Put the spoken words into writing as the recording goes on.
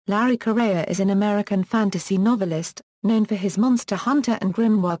Larry Correia is an American fantasy novelist, known for his Monster Hunter and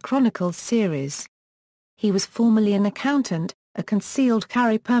Grimnoir Chronicles series. He was formerly an accountant, a concealed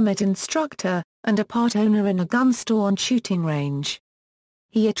carry permit instructor, and a part owner in a gun store and shooting range.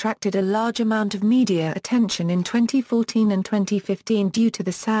 He attracted a large amount of media attention in 2014 and 2015 due to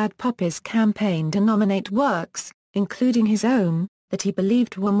the Sad Puppies campaign to nominate works, including his own, that he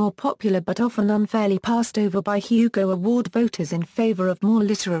believed were more popular but often unfairly passed over by Hugo Award voters in favor of more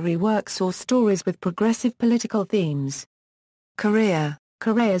literary works or stories with progressive political themes.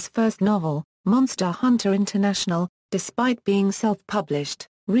 Correia's first novel, Monster Hunter International, despite being self-published,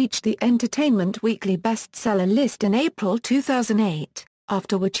 reached the Entertainment Weekly bestseller list in April 2008,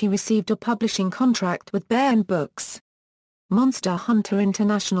 after which he received a publishing contract with Baen Books. Monster Hunter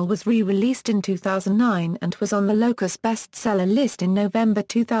International was re-released in 2009 and was on the Locus bestseller list in November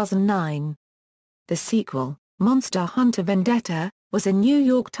 2009. The sequel, Monster Hunter Vendetta, was a New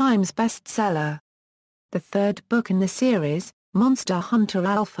York Times bestseller. The third book in the series, Monster Hunter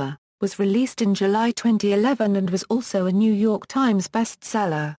Alpha, was released in July 2011 and was also a New York Times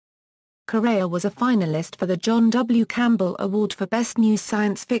bestseller. Correia was a finalist for the John W. Campbell Award for Best New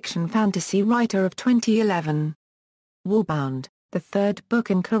Science Fiction Fantasy Writer of 2011. Warbound, the third book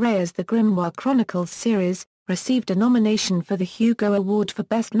in Correia's The Grimnoir Chronicles series, received a nomination for the Hugo Award for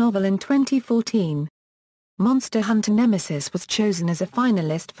Best Novel in 2014. Monster Hunter Nemesis was chosen as a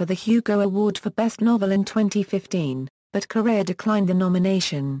finalist for the Hugo Award for Best Novel in 2015, but Correia declined the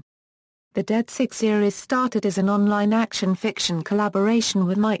nomination. The Dead Six series started as an online action fiction collaboration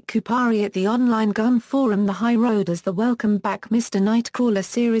with Mike Kupari at the online gun forum The High Road as the Welcome Back Mr. Nightcrawler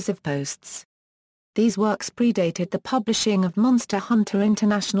series of posts. These works predated the publishing of Monster Hunter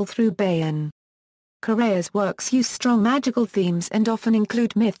International through Baen. Correia's works use strong magical themes and often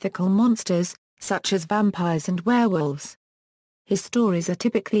include mythical monsters, such as vampires and werewolves. His stories are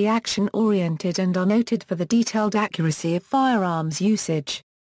typically action-oriented and are noted for the detailed accuracy of firearms usage.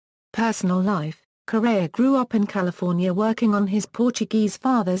 Personal life: Correia grew up in California working on his Portuguese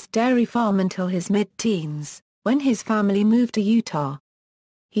father's dairy farm until his mid-teens, when his family moved to Utah.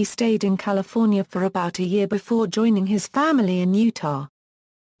 He stayed in California for about a year before joining his family in Utah.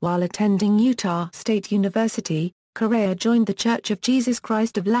 While attending Utah State University, Correia joined the Church of Jesus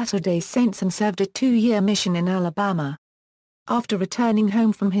Christ of Latter-day Saints and served a 2-year mission in Alabama. After returning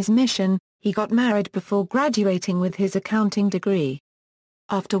home from his mission, he got married before graduating with his accounting degree.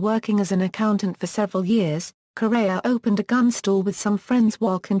 After working as an accountant for several years, Correia opened a gun store with some friends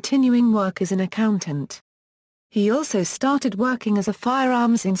while continuing work as an accountant. He also started working as a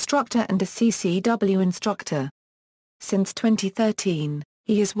firearms instructor and a CCW instructor. Since 2013,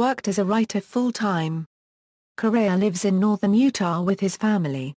 he has worked as a writer full-time. Correia lives in northern Utah with his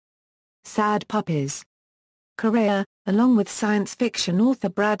family. Sad Puppies. Correia, along with science fiction author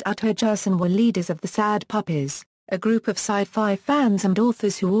Brad Uttergerson, were leaders of the Sad Puppies, a group of sci-fi fans and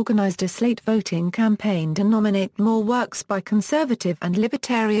authors who organized a slate voting campaign to nominate more works by conservative and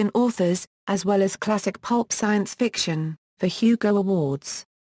libertarian authors, as well as classic pulp science fiction, for Hugo Awards.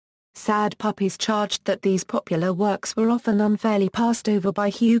 Sad Puppies charged that these popular works were often unfairly passed over by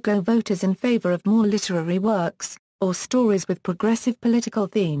Hugo voters in favor of more literary works, or stories with progressive political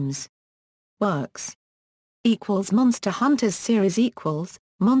themes. Works Monster Hunters series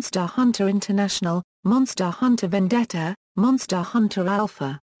Monster Hunter International, Monster Hunter Vendetta, Monster Hunter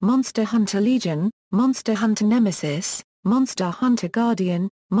Alpha, Monster Hunter Legion, Monster Hunter Nemesis, Monster Hunter Guardian,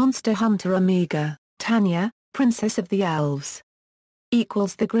 Monster Hunter Omega, Tanya, Princess of the Elves. The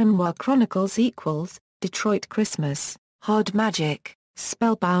Grimnoir Chronicles Detroit Christmas, Hard Magic,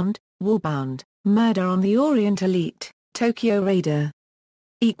 Spellbound, Warbound, Murder on the Orient Elite, Tokyo Raider.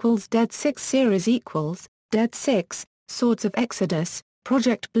 Dead Six series Dead Six, Swords of Exodus,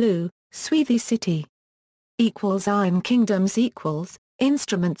 Project Blue, Sweetie City. Iron Kingdoms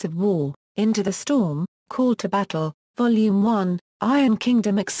Instruments of War, Into the Storm, Call to Battle, Volume 1, Iron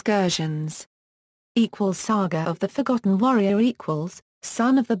Kingdom Excursions. Saga of the Forgotten Warrior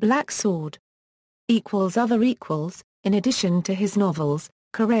Son of the Black Sword. Other In addition to his novels,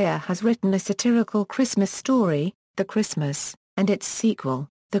 Correia has written a satirical Christmas story, The Christmas, and its sequel,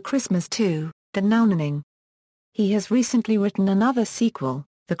 The Christmas 2, The Nouning. He has recently written another sequel,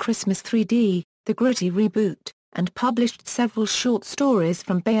 The Christmas 3D, The Gritty Reboot, and published several short stories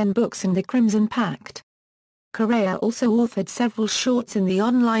from Baen Books and The Crimson Pact. Correia also authored several shorts in the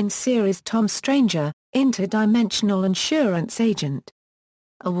online series Tom Stranger, Interdimensional Insurance Agent.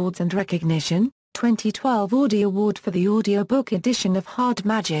 Awards and recognition: 2012 Audio Award for the audiobook edition of Hard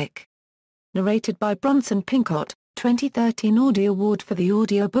Magic. Narrated by Bronson Pincott, 2013 Audio Award for the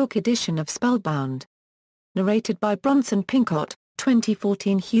audiobook edition of Spellbound. Narrated by Bronson Pincott,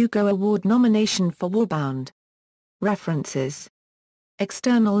 2014 Hugo Award nomination for Warbound. References.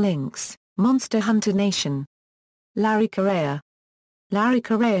 External links: Monster Hunter Nation. Larry Correia. Larry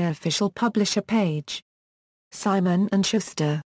Correia official publisher page. Simon & Schuster.